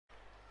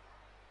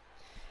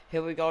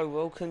Here we go,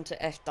 welcome to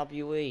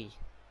FWE.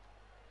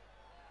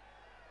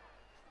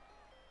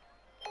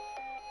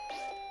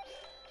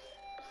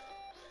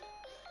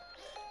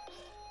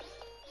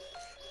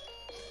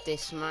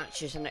 This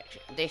match is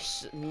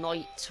this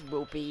night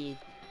will be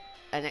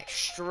an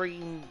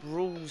extreme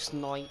rules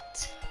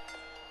night,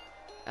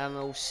 and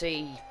we'll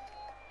see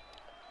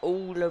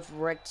all of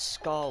Red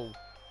Skull.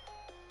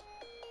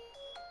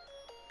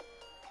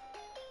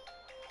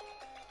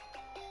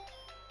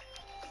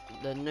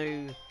 The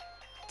new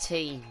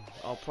team,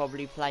 I'll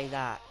probably play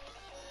that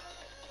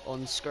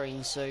on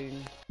screen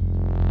soon.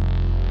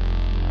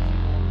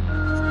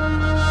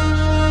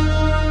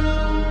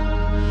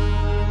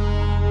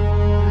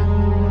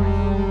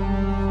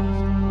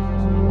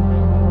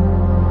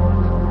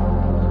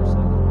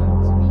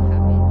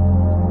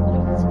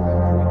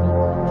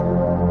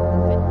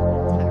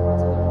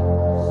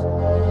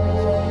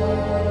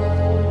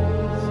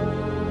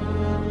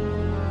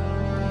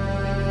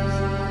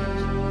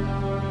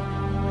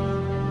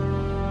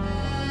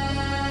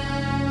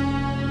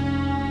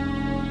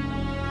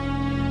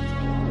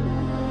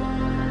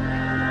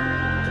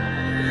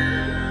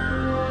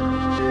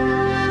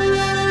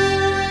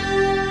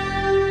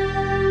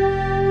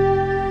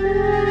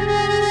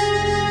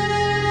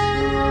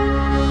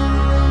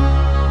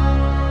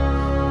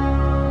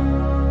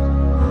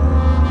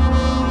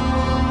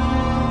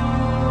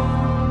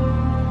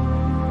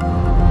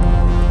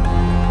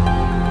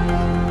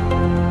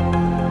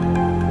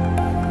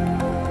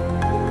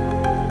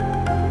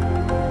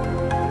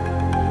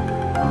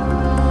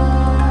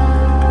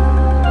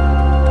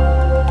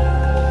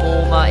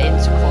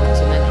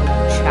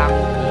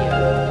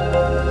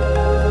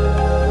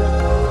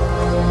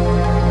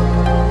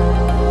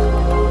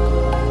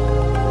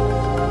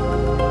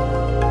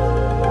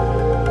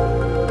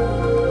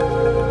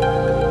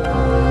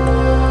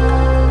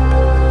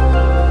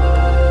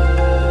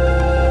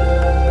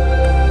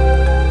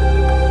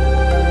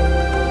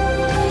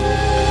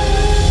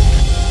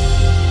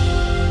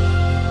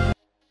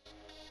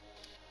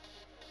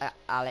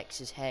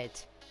 Alex's head.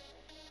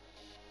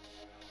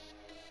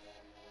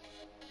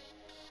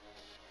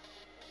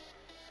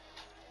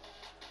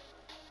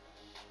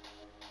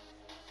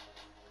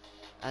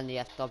 And the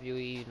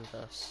FWE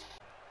universe.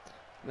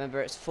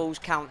 Remember, it's Falls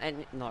Count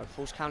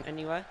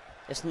Anywhere.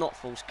 It's not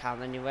Falls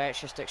Count Anywhere,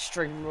 it's just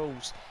Extreme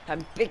Rules.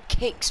 And big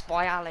kicks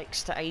by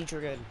Alex to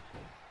Adrian.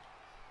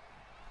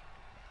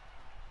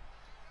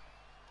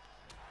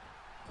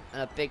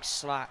 And a big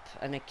slap,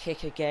 and a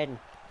kick again.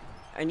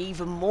 And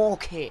even more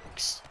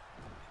kicks.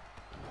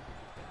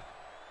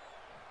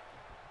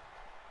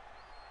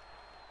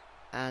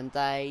 And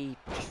they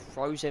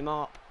throws him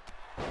up.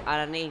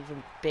 And an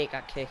even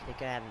bigger kick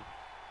again.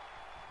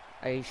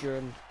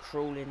 Adrian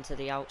crawling to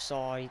the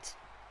outside.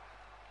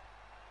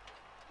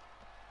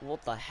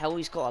 What the hell?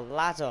 He's got a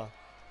ladder.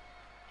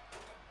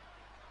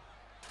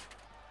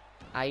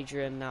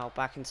 Adrian now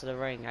back into the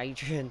ring.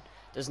 Adrian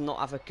does not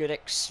have a good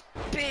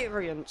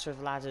experience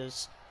with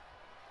ladders.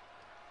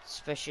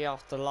 Especially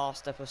after the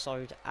last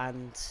episode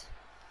and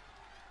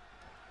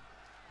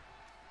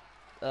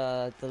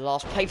the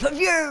last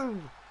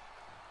pay-per-view.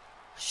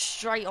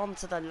 Straight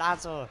onto the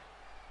ladder.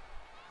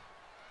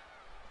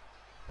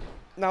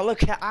 Now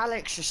look at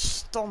Alex just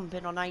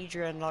stomping on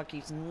Adrian like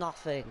he's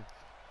nothing.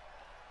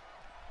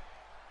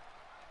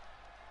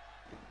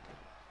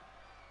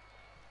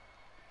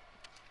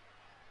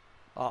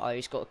 Uh-oh,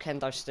 he's got a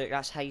kendo stick.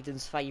 That's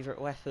Hayden's favourite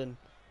weapon.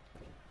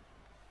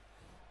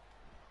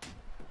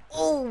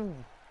 Oh!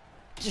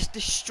 Just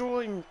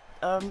destroying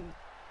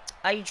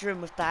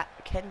Adrian with that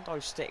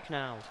kendo stick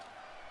now.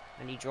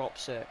 And he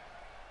drops it.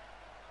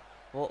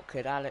 What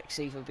could Alex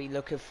even be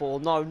looking for?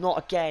 No,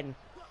 not again.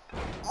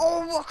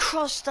 Oh,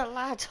 across the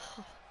ladder.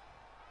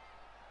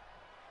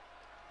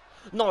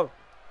 No.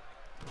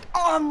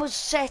 Arm was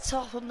set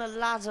up on the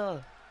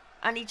ladder.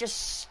 And he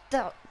just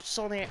steps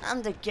on it.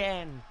 And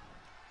again.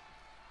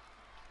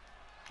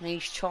 And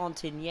he's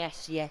chanting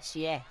yes, yes,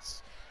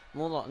 yes.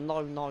 More like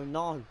no, no,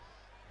 no.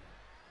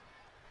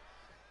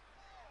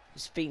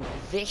 It's been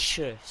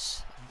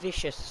vicious.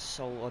 Vicious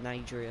assault on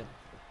Adrian.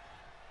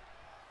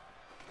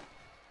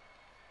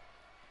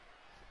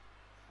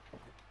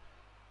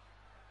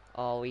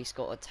 Oh, he's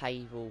got a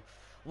table.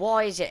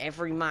 Why is it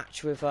every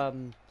match with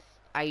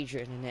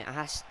Adrian in it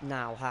has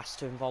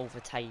to involve a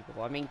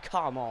table? I mean,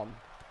 come on.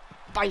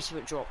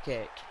 Basement drop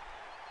kick.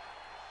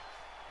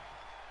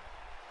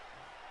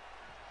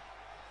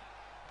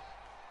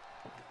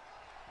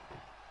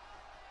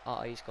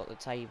 Oh, he's got the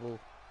table.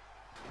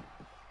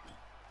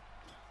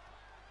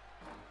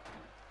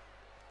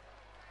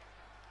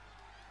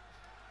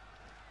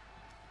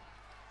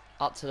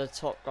 Up to the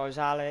top goes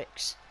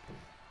Alex.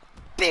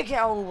 Big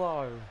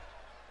elbow!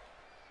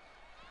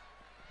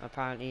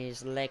 Apparently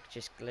his leg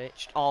just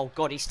glitched. Oh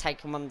god, he's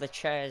taken one of the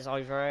chairs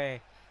over here.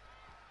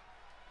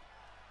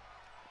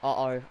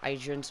 Uh-oh,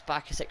 Adrian's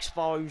back is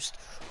exposed.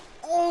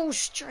 Oh,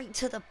 straight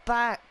to the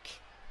back.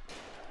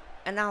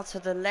 And out to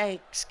the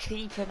legs,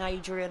 keeping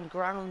Adrian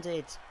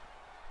grounded.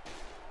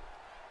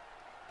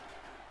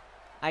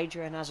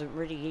 Adrian hasn't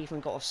really even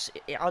got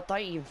I don't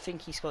even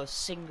think he's got a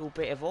single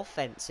bit of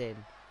offense in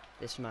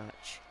this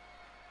match.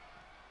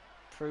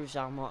 Proves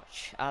how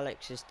much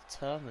Alex is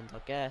determined,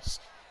 I guess.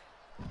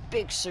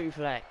 Big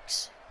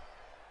suplex.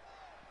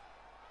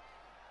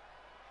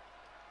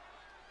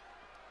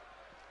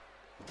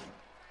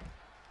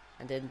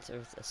 And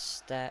into the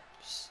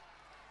steps.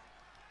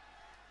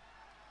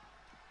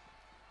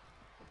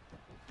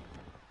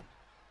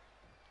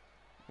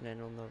 And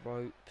then on the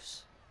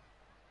ropes.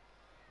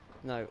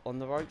 No, on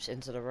the ropes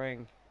into the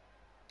ring.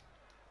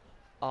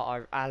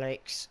 Uh-oh,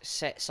 Alex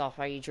sets up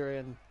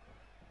Adrian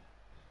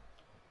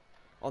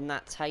on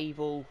that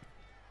table.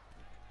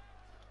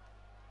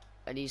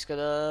 And he's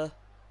gonna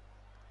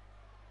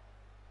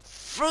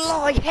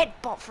fly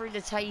headbutt through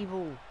the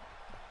table.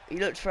 He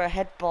looked for a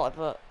headbutt,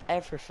 but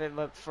everything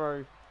went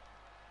through.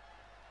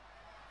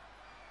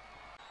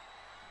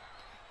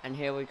 And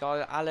here we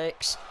go,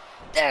 Alex.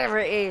 There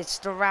it is,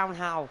 the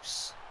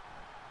roundhouse.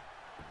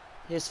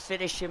 His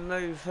finishing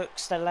move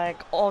hooks the leg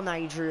on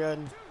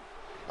Adrian.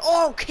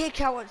 Oh,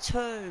 kick out at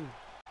 2.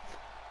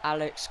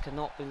 Alex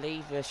cannot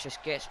believe this,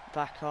 just gets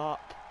back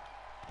up.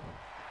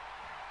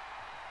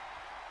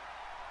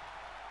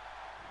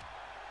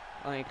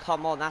 I mean,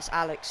 come on, that's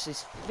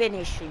Alex's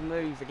finishing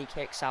move, and he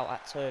kicks out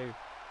at 2.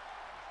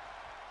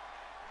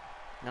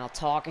 Now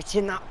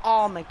targeting that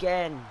arm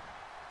again.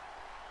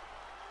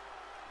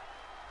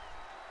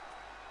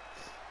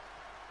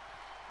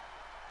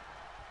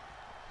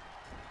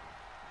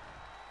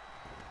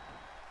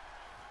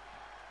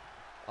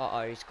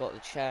 Uh-oh, he's got the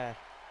chair.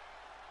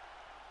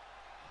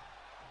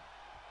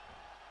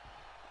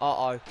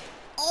 Uh-oh.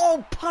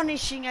 Oh,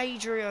 punishing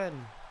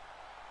Adrian!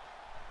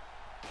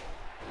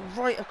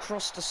 Right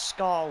across the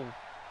skull.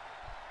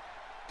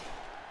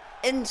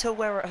 Into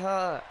where it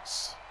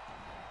hurts.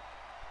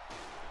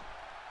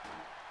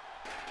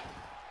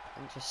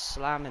 And just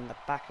slamming the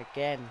back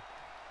again.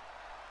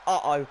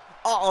 Uh-oh.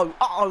 Uh-oh.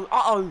 Uh-oh.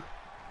 Uh-oh.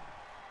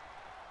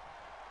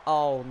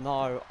 Oh,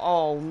 no.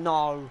 Oh,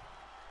 no.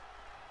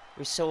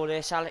 We saw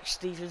this. Alex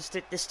Stevens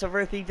did this to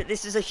Rippy, but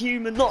this is a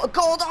human, not a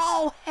god.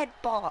 Oh,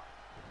 headbutt.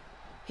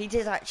 He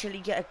did actually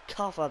get a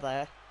cover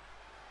there.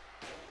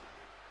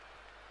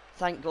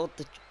 Thank God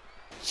the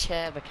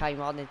chair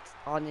became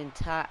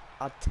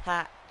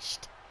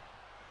attached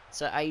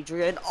to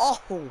Adrian. Oh,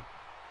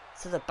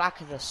 to the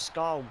back of the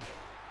skull.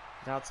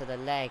 Now to the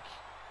leg.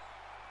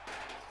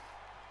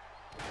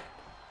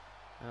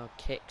 Now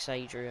kicks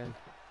Adrian.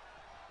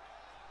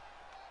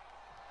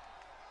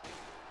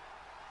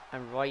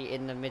 And right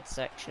in the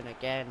midsection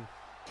again.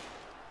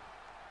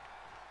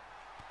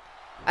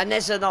 And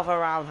there's another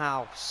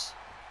roundhouse.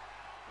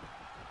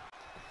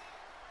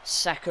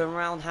 Second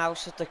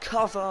roundhouse with the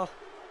cover.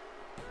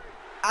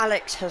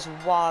 Alex has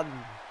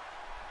won.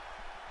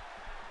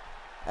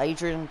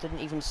 Adrian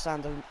didn't even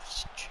stand a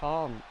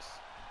chance.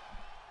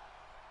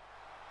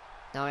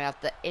 Now we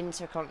have the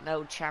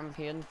Intercontinental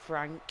Champion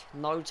Frank,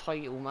 no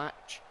title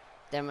match.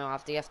 Then we'll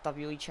have the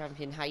FWE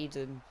Champion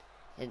Hayden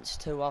against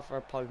 2 other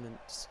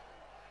opponents.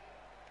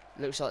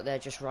 Looks like they're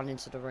just running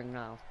to the ring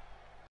now.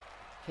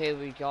 Here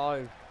we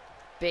go.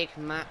 Big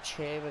match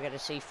here. We're going to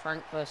see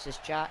Frank versus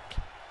Jack.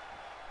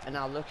 And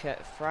now look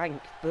at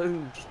Frank.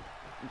 Boom.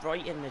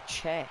 Right in the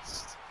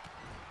chest.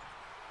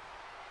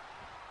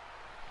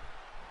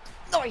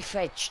 Knife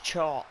edge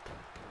chop.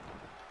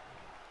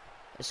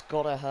 It's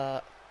gotta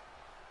hurt.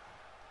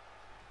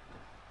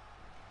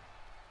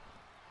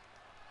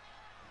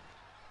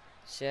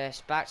 So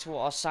yes, back to what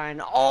I was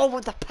saying. Oh,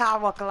 with the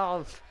power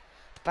glove.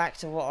 Back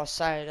to what I was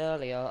saying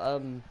earlier.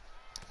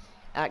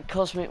 At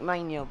Cosmic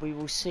Mania, we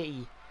will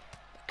see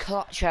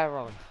Clutch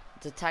Error,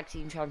 the Tag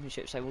Team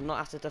Championships. They will not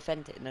have to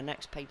defend it in the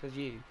next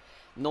pay-per-view.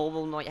 Nor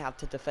will Knight have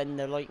to defend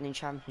the Lightning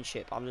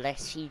Championship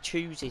unless he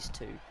chooses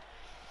to.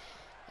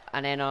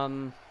 And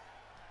then,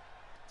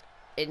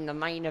 in the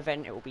main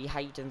event, it will be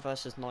Hayden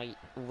versus Knight,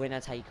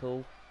 winner take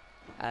all.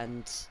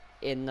 And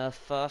in the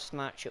first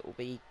match, it will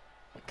be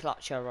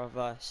Clutch Error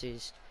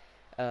versus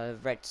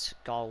Red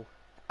Skull,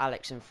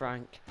 Alex and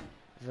Frank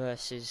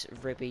versus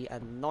Ribby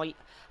and Knight,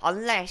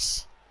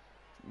 unless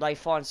they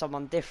find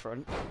someone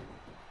different,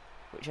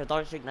 which I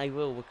don't think they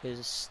will,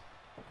 because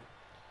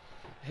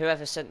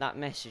whoever sent that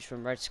message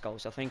from Red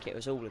Skulls, I think it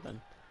was all of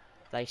them,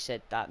 they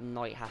said that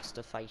Knight has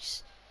to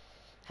face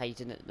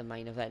Hayden at the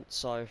main event,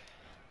 so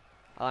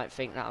I don't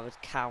think that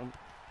would count.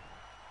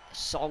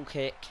 Soul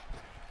kick,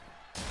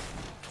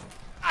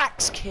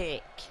 axe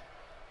kick.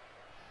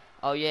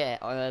 Oh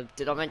yeah,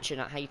 did I mention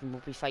that Hayden will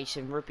be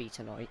facing Ribby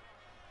tonight?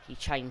 He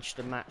changed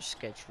the match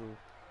schedule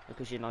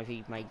because, you know,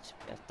 he made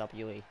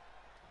FWE.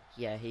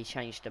 Yeah, he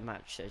changed the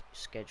match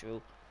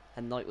schedule,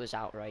 and Knight was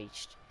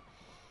outraged,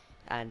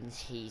 and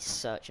he's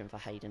searching for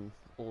Hayden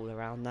all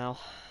around now.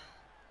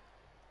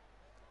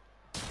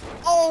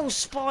 Oh,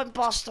 spine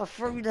buster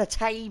through the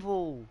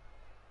table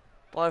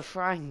by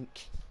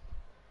Frank.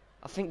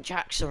 I think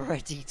Jack's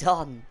already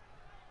done.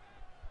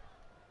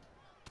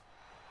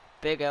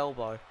 Big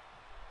elbow.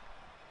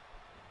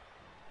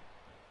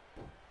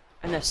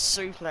 And a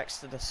suplex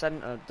to the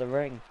centre of the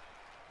ring.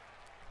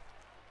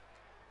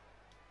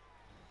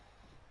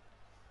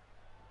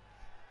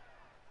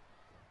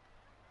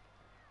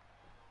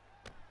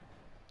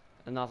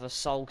 Another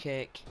soul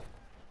kick.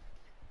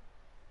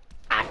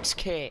 Axe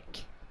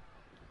kick.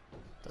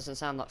 Doesn't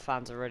sound like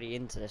fans are really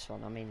into this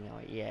one. I mean,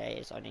 like, yeah,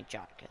 it's only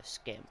Jack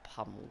getting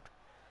pummeled.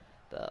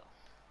 But...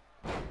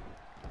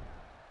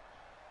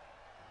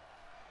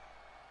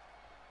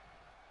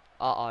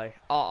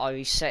 Uh-oh,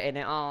 he's setting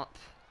it up.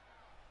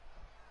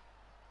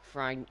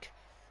 Frank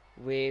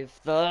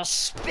with the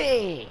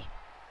spear.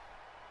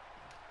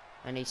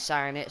 And he's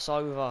saying it's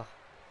over.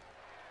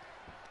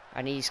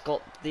 And he's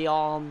got the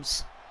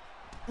arms.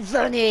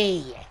 The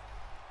knee.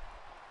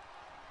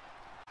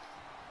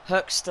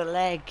 Hooks the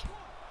leg.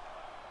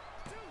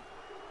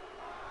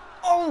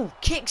 Oh,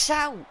 kicks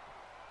out.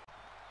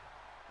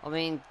 I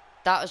mean,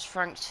 that was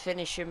Frank's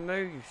finishing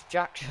move.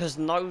 Jack just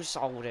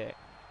no-sold it.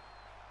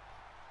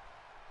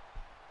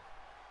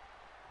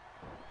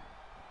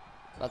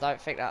 I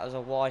don't think that was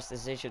a wise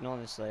decision,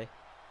 honestly.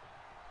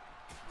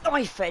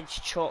 Knife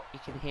edge chop, you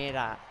can hear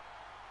that.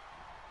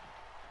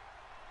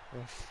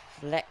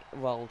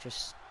 Well,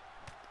 just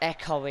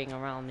echoing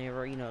around the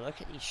arena.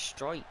 Look at these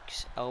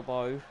strikes.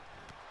 Elbow.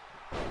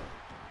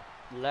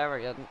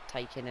 Lariat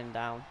taking him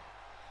down.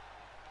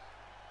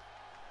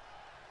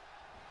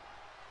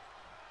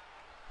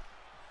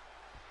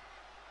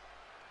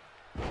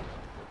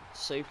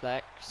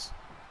 Suplex.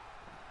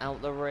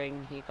 Out the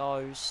ring he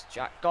goes.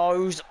 Jack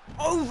goes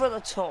over the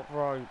top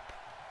rope.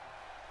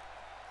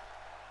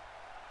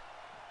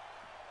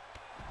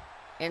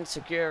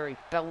 Insecurity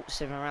belts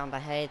him around the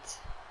head.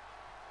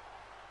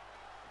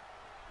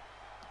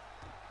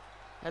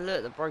 And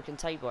look, the broken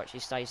table actually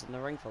stays in the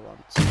ring for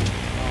once.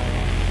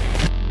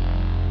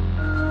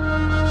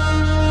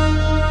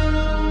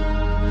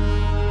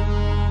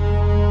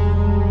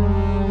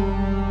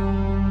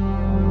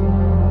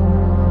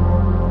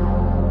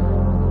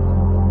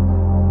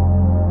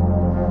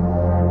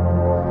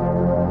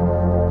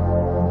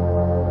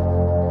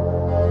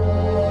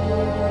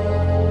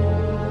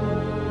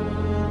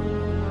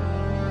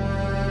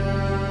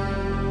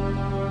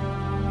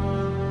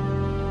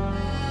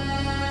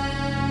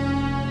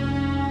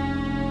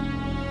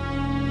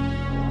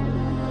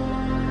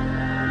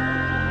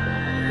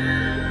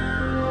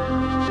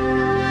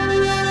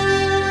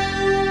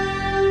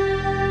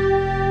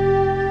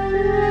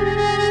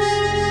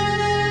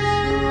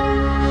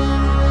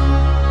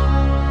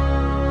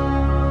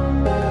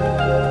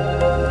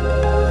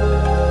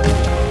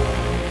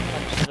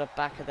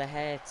 Back of the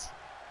head.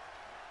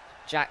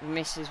 Jack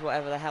misses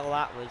whatever the hell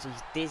that was.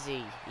 He's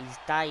dizzy. He's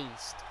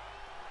dazed.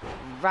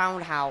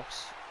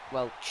 Roundhouse.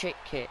 Well, chick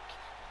kick.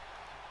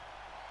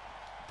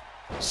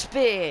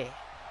 Spear.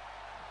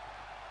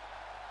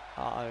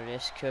 Uh-oh,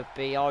 this could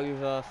be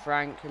over.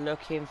 Frank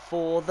looking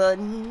for the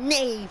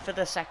knee for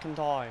the second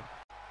time.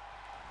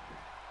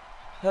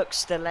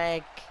 Hooks the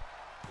leg.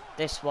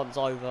 This one's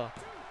over.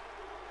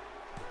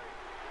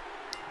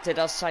 Did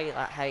I say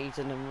that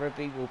Hayden and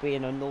Ruby will be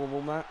in a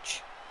normal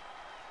match?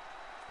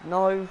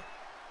 No.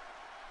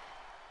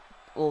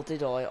 Or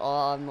did I?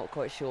 I'm not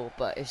quite sure,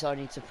 but it's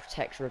only to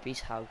protect Ruby's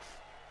health.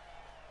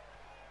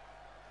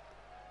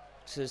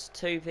 So there's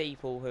two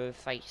people who have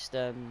faced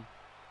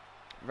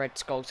Red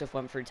Skulls have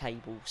went through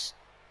tables.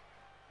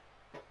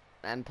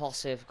 And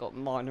Posse have got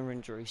minor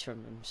injuries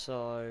from them,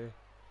 so...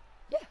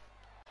 yeah.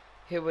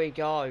 Here we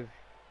go.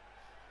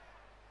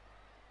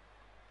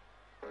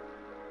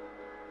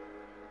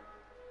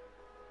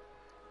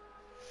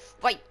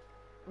 Wait!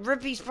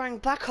 Ruby sprang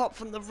back up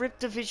from the Rib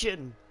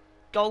division.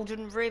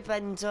 Golden Rib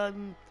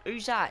and,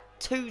 who's that?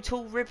 Too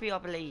Tall Ribby, I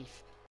believe.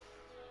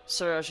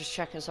 Sorry, I was just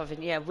checking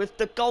something. Yeah, with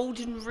the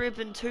Golden Rib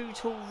and Too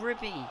Tall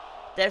Ribby.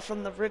 They're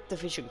from the Rib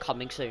division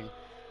coming soon.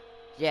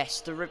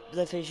 Yes, the Rib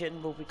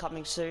division will be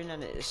coming soon,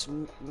 and it's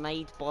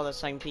made by the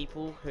same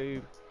people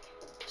who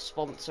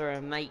sponsor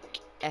and make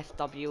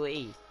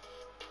FWE.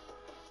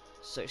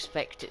 So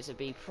expect it to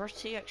be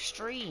pretty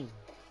extreme.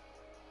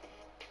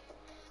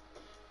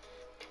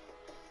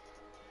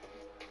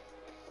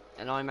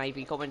 And I may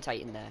be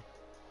commentating there.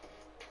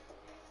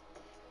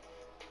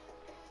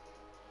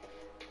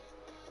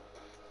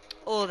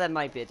 Or there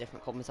may be a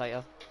different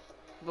commentator.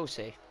 We'll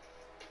see.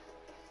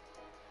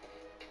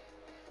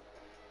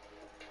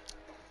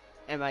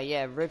 Anyway,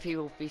 yeah, Ruby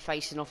will be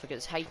facing off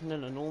against Hayden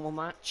in a normal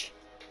match.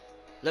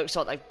 Looks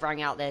like they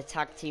bring out their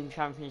tag team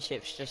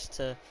championships just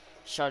to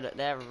show that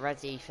they're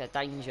ready for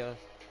danger.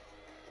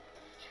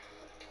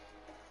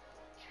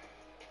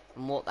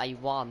 And what they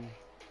won.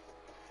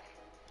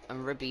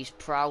 And Ruby's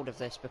proud of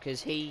this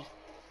because he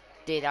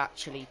did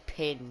actually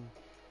pin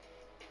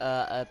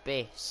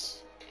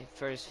Abyss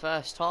for his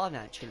first time,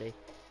 actually.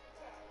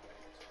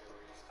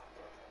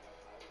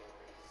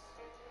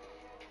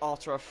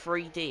 After a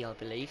 3D, I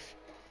believe.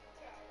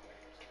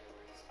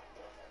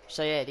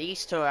 So yeah,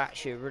 these two are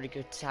actually a really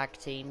good tag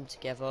team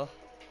together.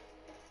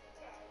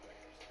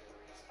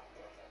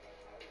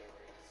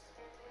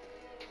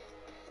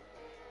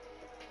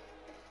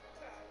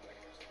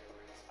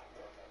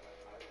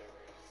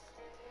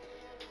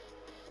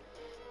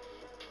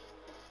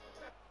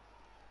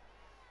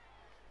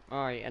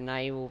 Alright, and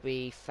they will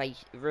be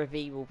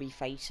Ruby will be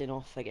facing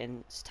off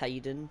against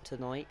Hayden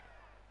tonight.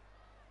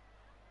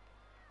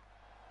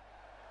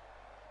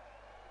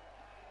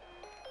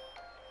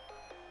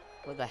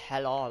 Where the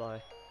hell are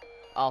they?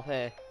 Up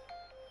here.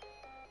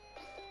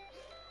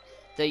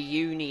 The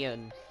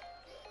Union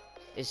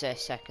is their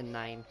second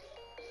name.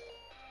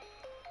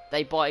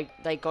 They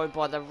go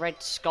by the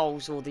Red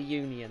Skulls or the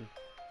Union.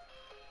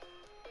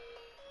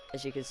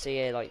 As you can see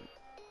here, like,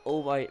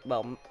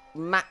 well,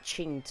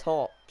 matching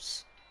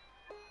tops.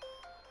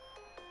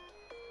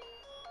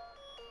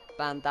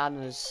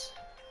 Bandanas.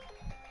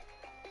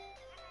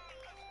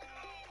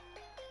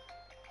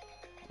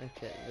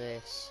 Look at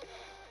this.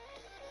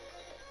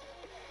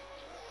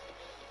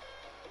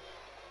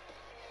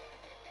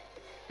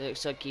 It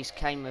looks like he's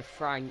came with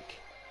Frank.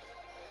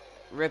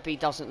 Ribby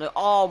doesn't look...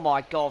 Oh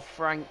my god,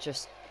 Frank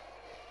just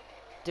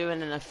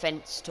doing an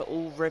offence to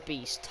all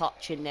Ribbies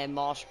touching their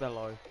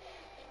marshmallow.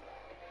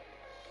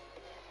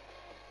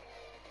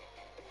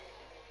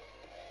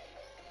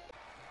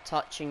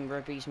 Touching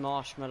Ribby's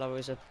marshmallow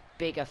is a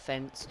big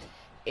offence.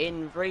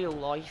 In real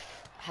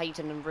life,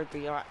 Hayden and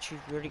Ribby are actually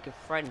really good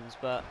friends,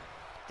 but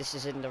this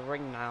is in the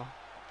ring now.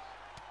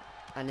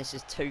 And this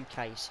is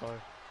 2K,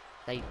 so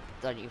they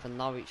don't even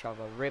know each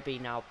other. Ribby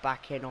now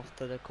backing off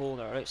to the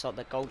corner. It looks like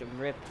the Golden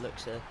Rib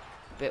looks a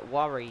bit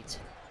worried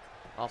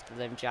after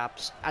them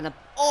jabs. And a...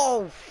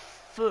 Oh!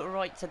 Foot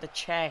right to the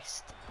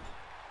chest.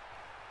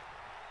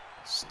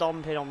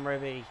 Stomping on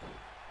Ribby.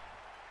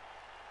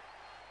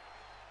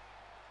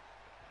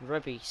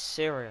 Ribby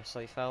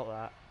seriously felt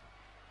that.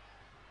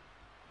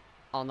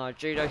 Oh no,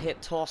 judo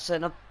hip toss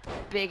and a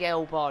big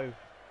elbow.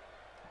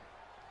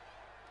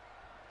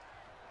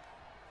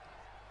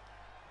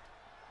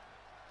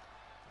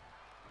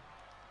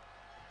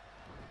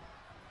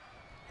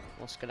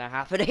 What's gonna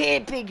happen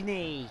here? Big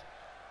knee!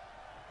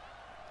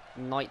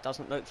 Knight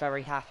doesn't look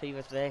very happy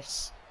with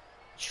this.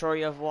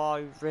 Troy of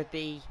Woe,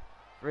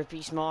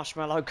 Ribby's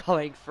marshmallow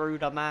going through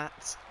the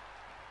mat.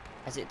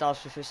 As it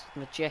does with his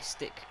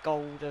majestic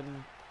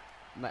golden...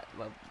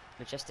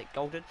 majestic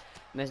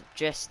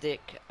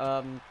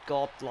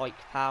godlike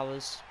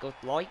powers.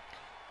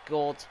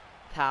 God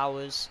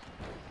powers.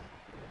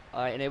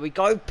 Alright, and here we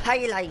go.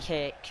 Pele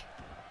kick.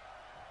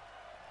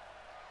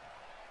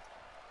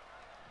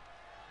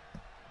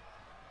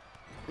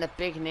 And a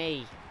big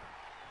knee.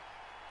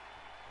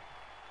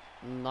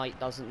 Knight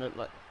doesn't look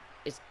like...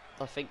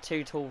 I think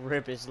Too Tall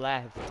Rib is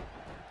left.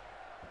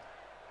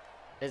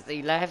 Is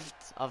he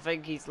left? I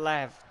think he's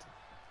left.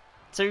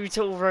 Too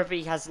Tall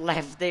Ribby has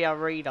left the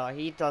arena.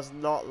 He does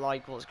not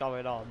like what's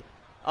going on.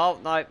 Oh,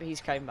 no,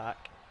 he's came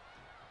back.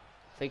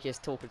 I think he's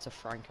talking to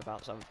Frank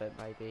about something,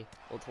 maybe.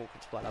 Or talking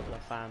to one of the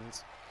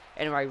fans.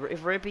 Anyway,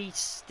 if Ribby's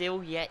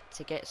still yet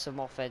to get some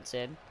offense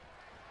in.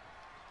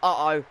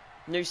 Uh-oh.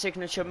 New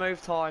signature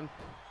move time.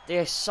 The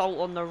assault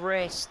on the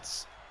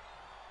wrists.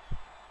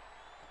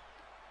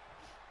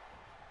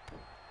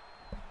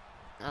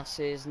 That's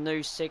his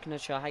new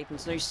signature.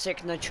 Hayden's new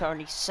signature.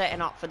 And he's setting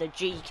up for the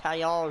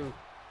GKO.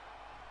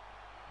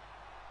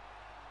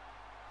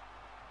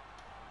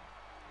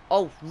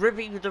 Oh,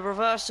 Ribby with the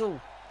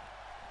reversal.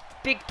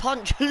 Big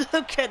punch.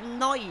 Look at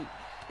Knight.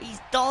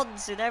 He's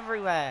dancing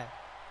everywhere.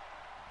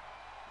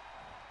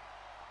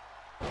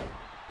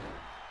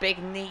 Big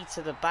knee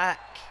to the back.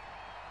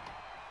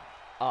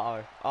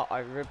 Uh-oh.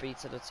 Uh-oh. Ribby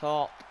to the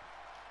top.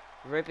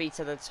 Ribby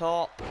to the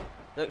top.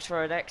 Looks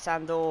for an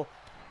X-handle.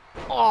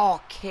 Oh,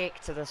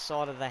 kick to the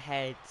side of the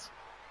head.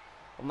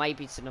 Or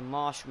maybe to the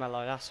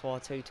marshmallow. That's why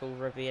Too Tall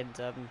Ribby and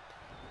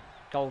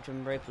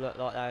Golden Rib look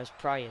like they was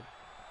praying.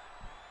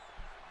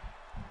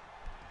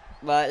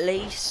 But at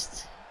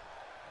least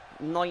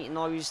Knight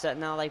knows that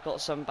now they've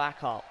got some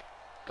backup.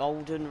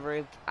 Golden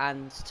Rib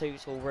and Too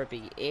Tall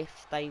Ribby,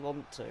 if they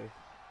want to.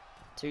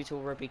 Too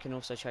Tall Ribby can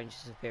also change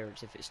his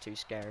appearance if it's too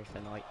scary for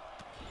Knight.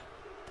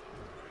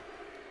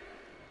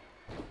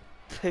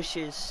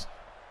 Pushes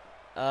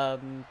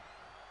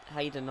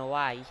Hayden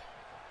away.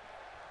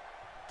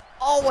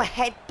 Oh, a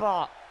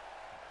headbutt!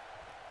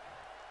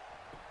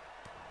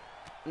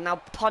 Now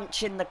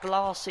punching the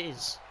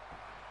glasses.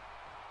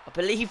 I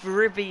believe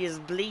Ribby is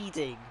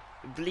bleeding.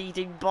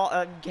 Bleeding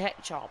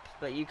ketchup,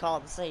 but you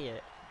can't see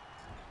it.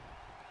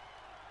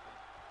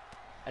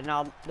 And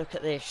now look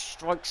at this.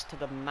 Strikes to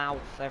the mouth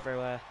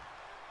everywhere.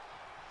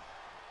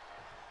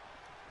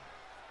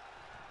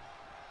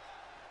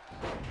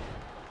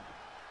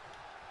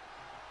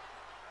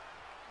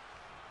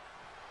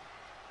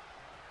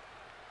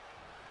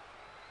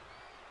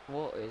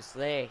 What is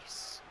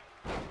this?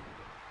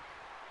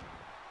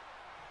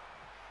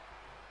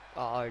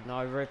 Oh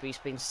no, Ribby's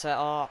been set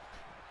up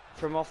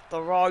from off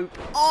the rope.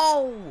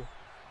 Oh!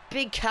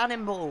 Big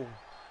cannonball.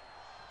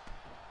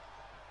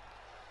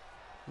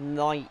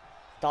 Knight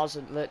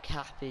doesn't look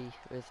happy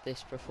with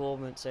this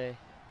performance here.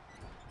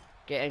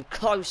 Getting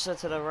closer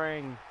to the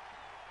ring.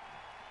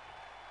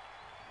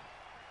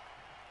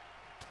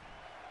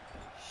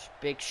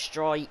 Big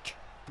strike.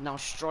 Now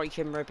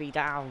striking Ribby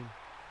down.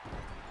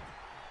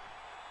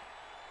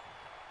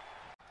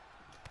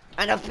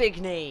 And a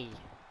big knee.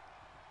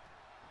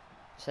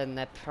 Send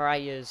their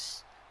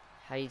prayers.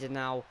 Hayden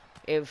now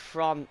in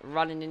front,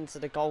 running into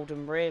the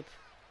Golden Rib.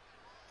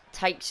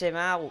 Takes him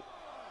out.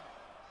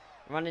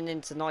 Running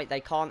into Knight, they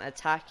can't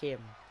attack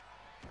him.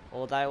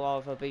 or they'll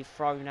either be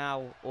thrown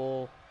out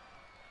or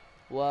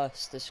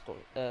worse,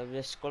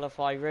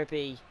 disqualify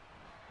Ribby.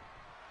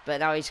 But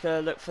now he's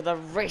going to look for the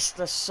wrist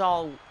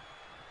assault,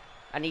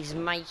 and he's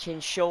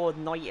making sure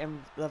Knight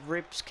and the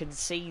Ribs can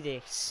see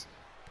this.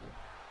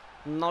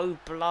 No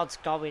blood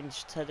going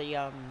to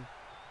the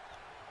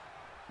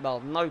well,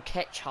 no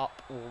ketchup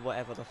or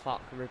whatever the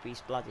fuck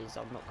Ribby's blood is,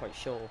 I'm not quite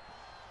sure,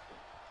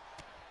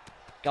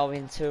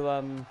 going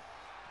to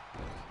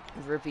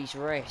Ribby's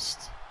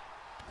wrist.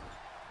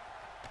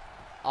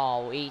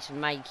 Oh, he's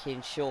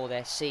making sure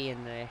they're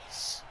seeing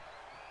this.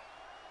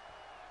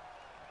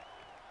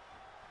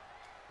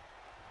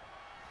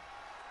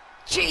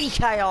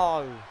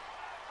 GKO!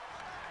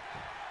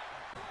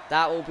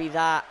 That will be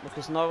that,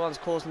 because no one's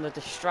causing the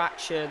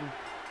distraction.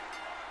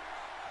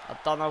 I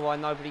don't know why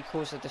nobody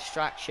caused a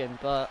distraction,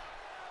 but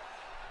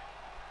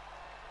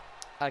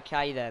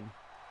okay then.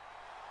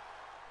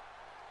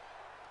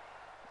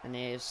 And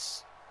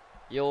here's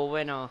your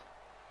winner.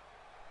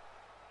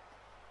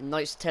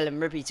 Knight's telling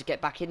Ribby to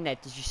get back in there.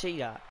 Did you see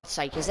that?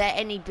 Sake, has there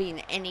been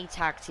any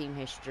tag team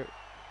history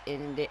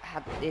in the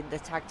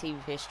tag team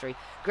history?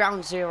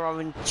 Ground Zero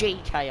and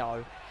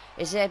GKO.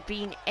 Has there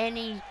been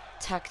any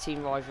tag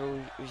team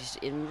rivalries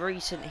in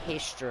recent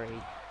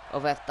history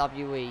of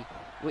FWE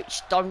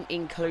which don't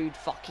include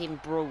fucking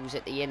brawls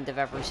at the end of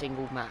every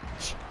single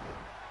match?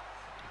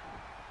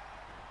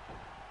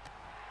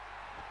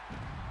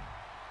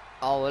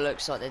 Oh, it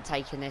looks like they're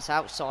taking this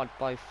outside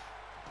both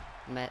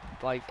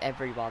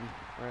everyone,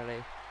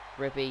 really.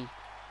 Ribby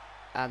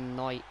and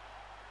Knight.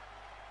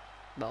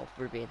 Well,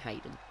 Ribby and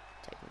Hayden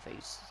taking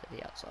things to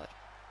the outside.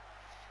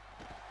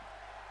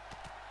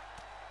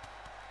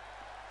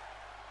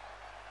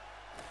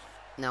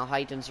 Now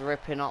Hayden's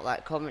ripping up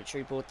that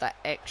commentary board, that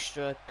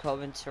extra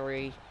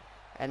commentary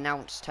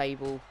announce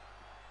table.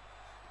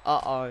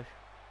 Uh-oh.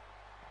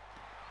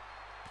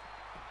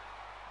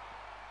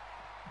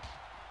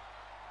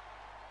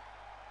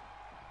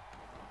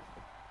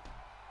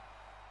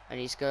 And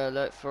he's going to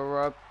look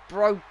for a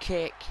bro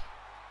kick.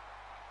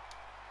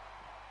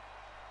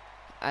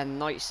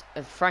 And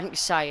Frank's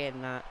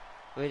saying that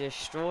we're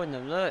destroying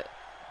them. Look.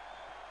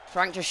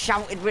 Frank just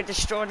shouted we're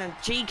destroying them.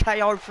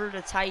 GKO through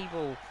the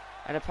table.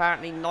 And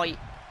apparently Knight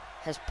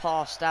has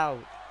passed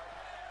out.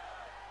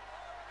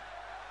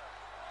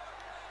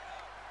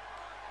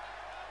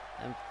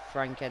 And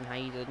Frank and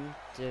Hayden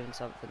doing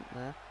something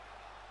there.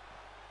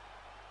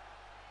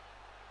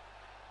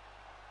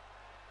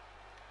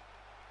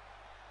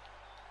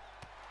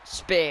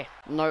 Spear.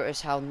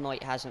 Notice how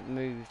Knight hasn't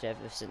moved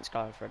ever since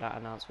going through that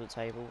announcement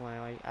table, may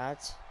I add.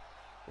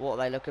 What are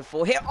they looking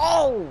for here?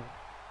 Oh!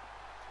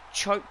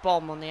 Choke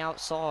bomb on the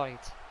outside.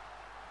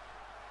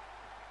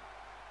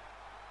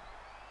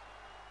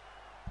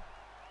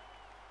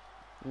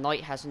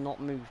 Knight has not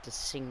moved a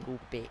single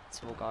bit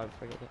while going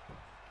through the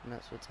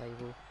announcement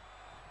table.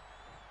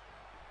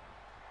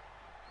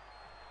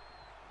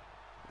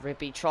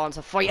 Ribby trying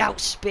to fight out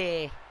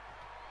Spear.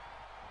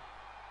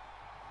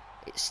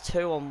 It's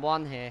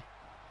 2-on-1 here.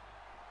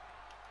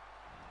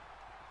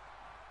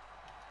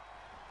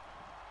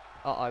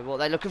 Uh-oh, what are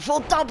they looking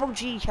for? Double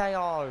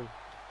GKO!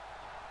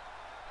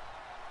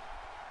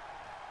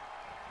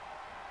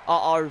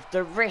 Uh-oh,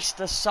 the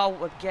wrist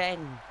assault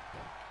again.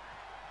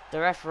 The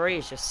referee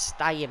is just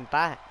staying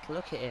back.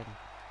 Look at him.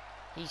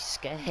 He's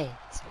scared.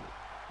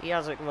 He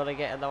doesn't want to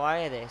get in the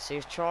way of this. He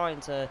was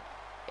trying to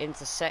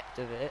intersect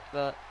with it,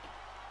 but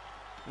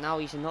now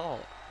he's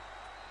not.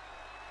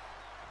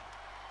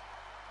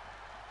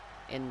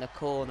 In the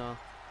corner.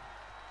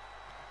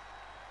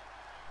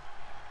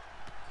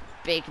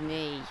 Big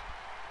knee.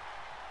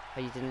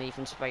 He didn't leave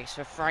him space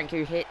for Frank,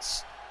 who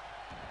hits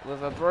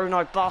with a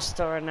Bruno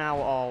Buster, and now,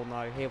 oh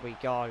no, here we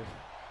go.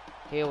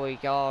 Here we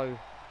go.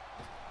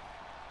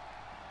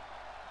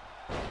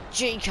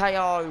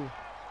 GKO.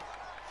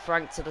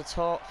 Frank to the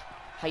top.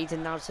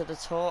 Hayden now to the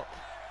top.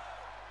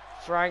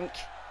 Frank.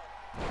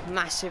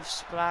 Massive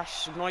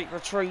splash. Knight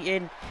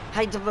retreating.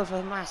 Hayden with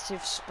a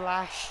massive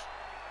splash.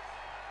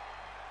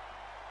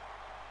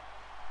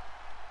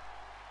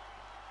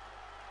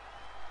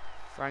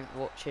 Frank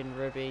watching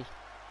Ribby.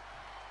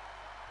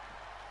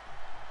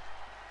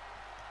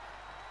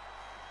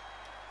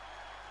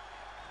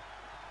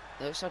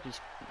 Looks like he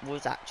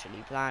was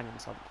actually planning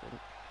something.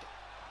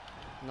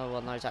 No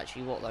one knows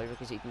actually what though,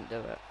 because he didn't do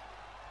it.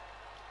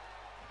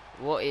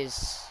 What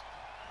is...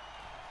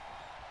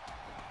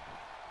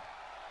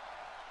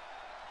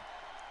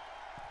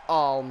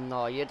 Oh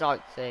no, you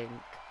don't think.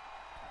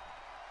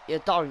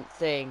 You don't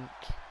think.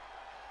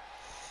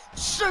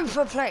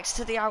 Superplex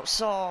to the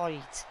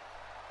outside.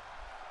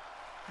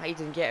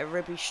 Hayden get a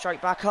Ribby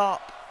straight back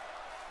up.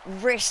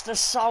 Wrist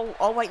assault.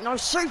 Oh wait, no,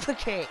 super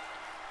kick.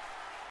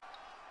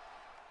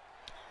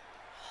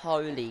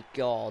 Holy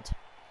God.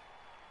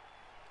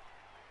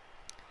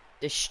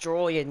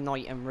 Destroying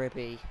Knight and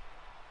Ribby.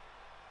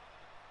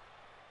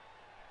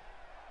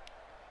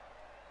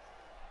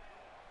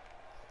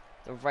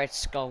 The Red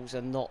Skulls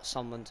are not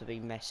someone to be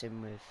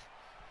messing with.